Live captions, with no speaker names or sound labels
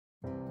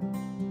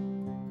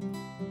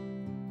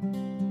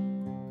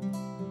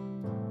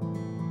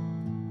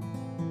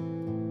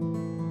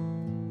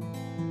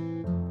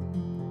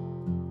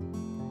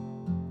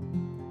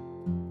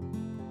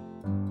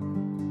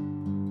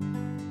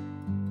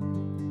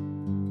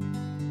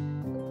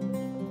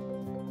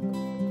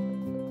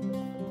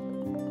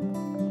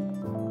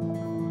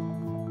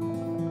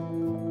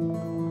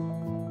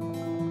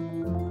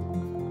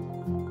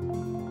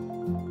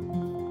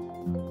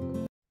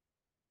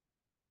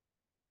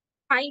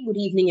Hi, good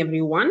evening,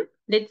 everyone.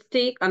 Let's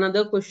take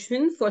another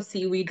question for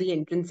CUET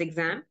entrance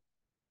exam.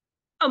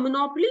 A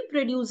monopoly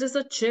produces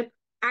a chip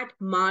at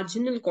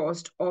marginal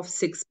cost of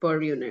 6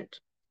 per unit.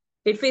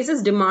 It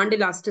faces demand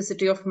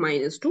elasticity of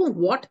 -2.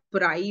 What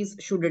price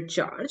should it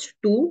charge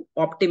to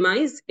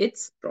optimize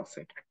its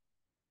profit?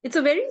 It's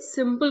a very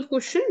simple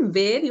question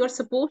where you're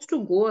supposed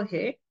to go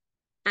ahead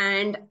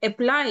and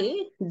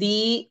apply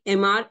the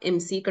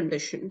MR-MC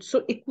condition.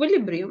 So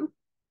equilibrium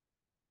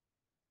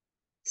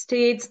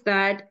states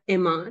that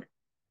MR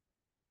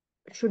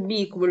should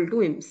be equal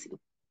to MC.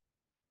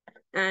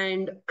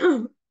 And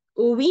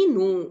we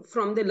know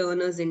from the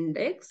learner's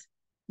index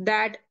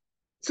that,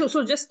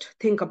 so just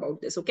think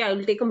about this, okay? I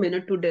will take a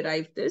minute to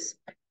derive this.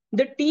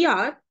 The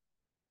TR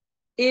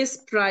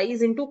is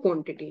price into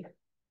quantity.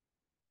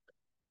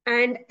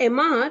 And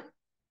MR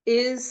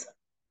is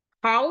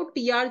how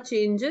TR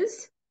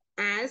changes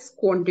as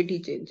quantity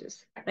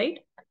changes,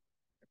 right?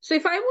 So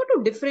if I were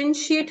to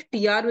differentiate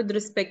TR with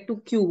respect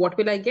to Q, what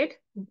will I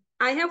get?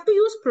 I have to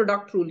use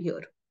product rule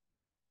here.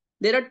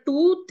 There are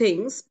two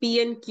things, P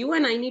and Q,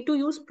 and I need to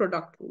use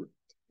product rule.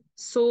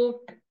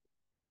 So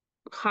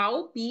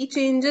how P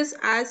changes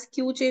as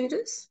Q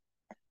changes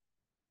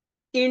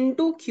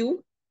into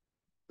Q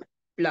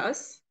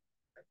plus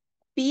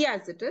P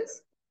as it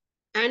is,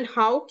 and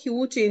how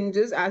Q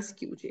changes as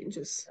Q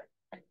changes,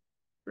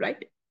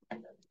 right?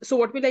 So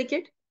what will I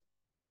get?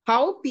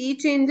 How P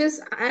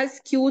changes as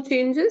Q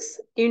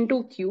changes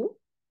into Q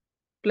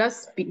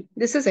plus P.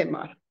 This is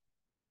MR.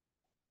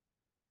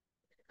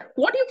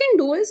 What you can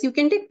do is you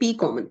can take P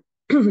common.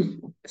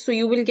 So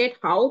you will get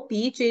how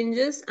P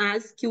changes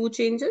as Q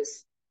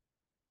changes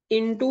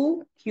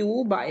into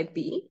Q by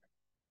P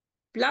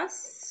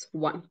plus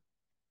 1.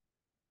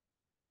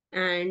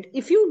 And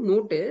if you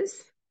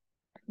notice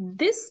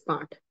this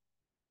part,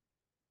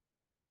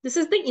 this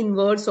is the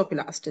inverse of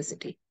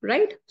elasticity,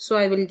 right? So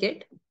I will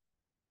get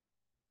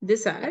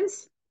this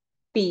as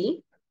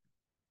P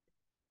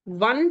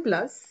 1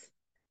 plus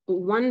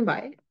 1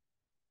 by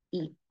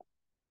E.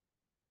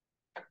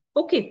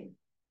 Okay,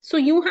 so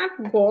you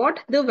have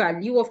got the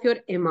value of your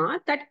MR.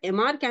 That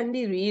MR can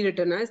be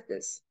rewritten as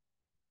this.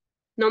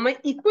 Now my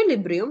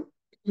equilibrium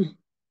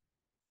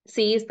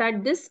says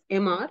that this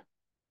MR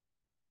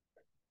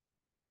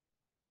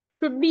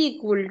should be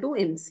equal to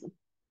MC.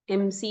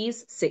 MC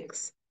is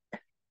 6.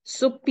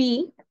 So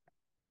P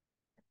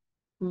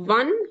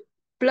 1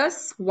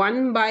 plus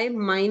 1 by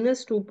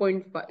minus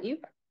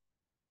 2.5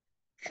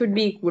 should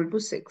be equal to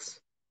 6,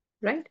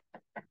 right?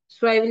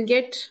 So I will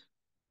get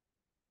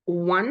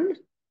 1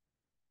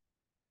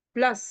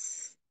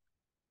 plus,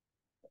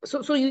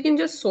 so you can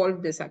just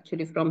solve this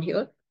actually from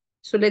here.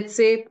 So let's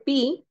say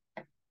P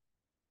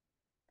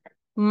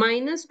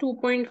minus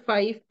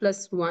 2.5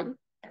 plus 1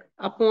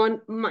 upon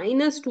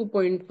minus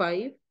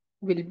 2.5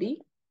 will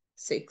be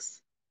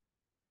 6.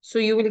 So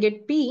you will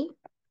get P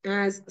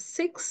as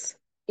 6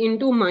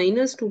 into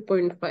minus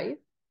 2.5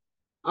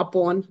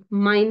 upon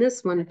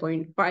minus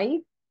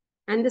 1.5,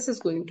 and this is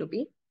going to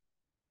be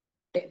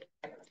 10.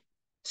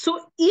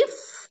 So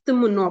if the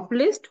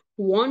monopolist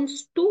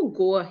wants to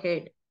go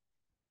ahead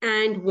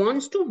and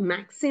wants to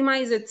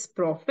maximize its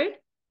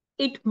profit,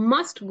 it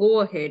must go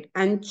ahead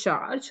and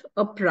charge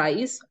a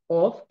price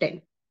of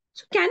 10.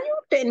 So can you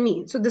tell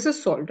me, so this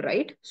is solved,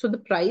 right? So the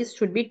price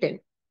should be 10.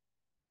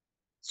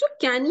 So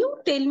can you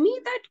tell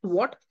me that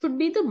what should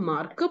be the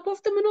markup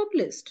of the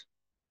monopolist?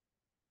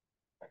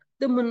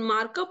 The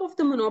markup of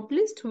the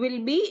monopolist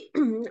will be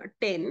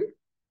 10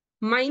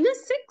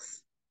 minus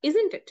 6,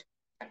 isn't it?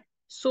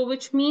 So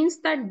which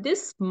means that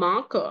this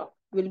markup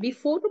will be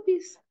 4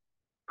 rupees.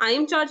 I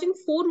am charging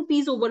 4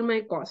 rupees over my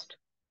cost.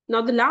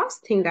 Now, the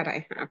last thing that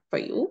I have for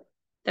you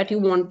that you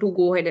want to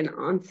go ahead and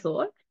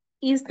answer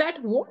is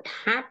that what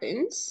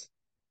happens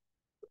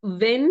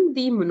when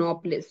the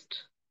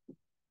monopolist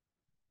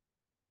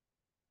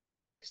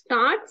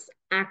starts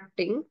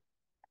acting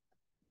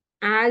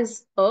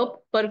as a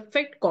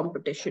perfect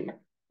competition,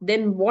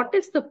 then what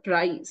is the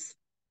price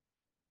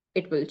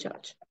it will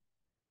charge?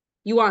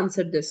 You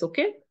answered this,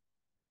 okay?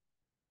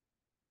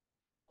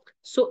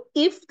 So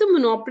if the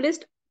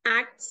monopolist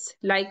acts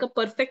like a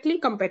perfectly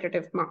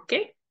competitive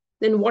market,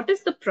 then what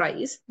is the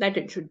price that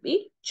it should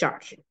be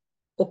charging?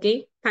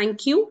 Okay,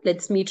 thank you.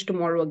 Let's meet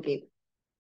tomorrow again.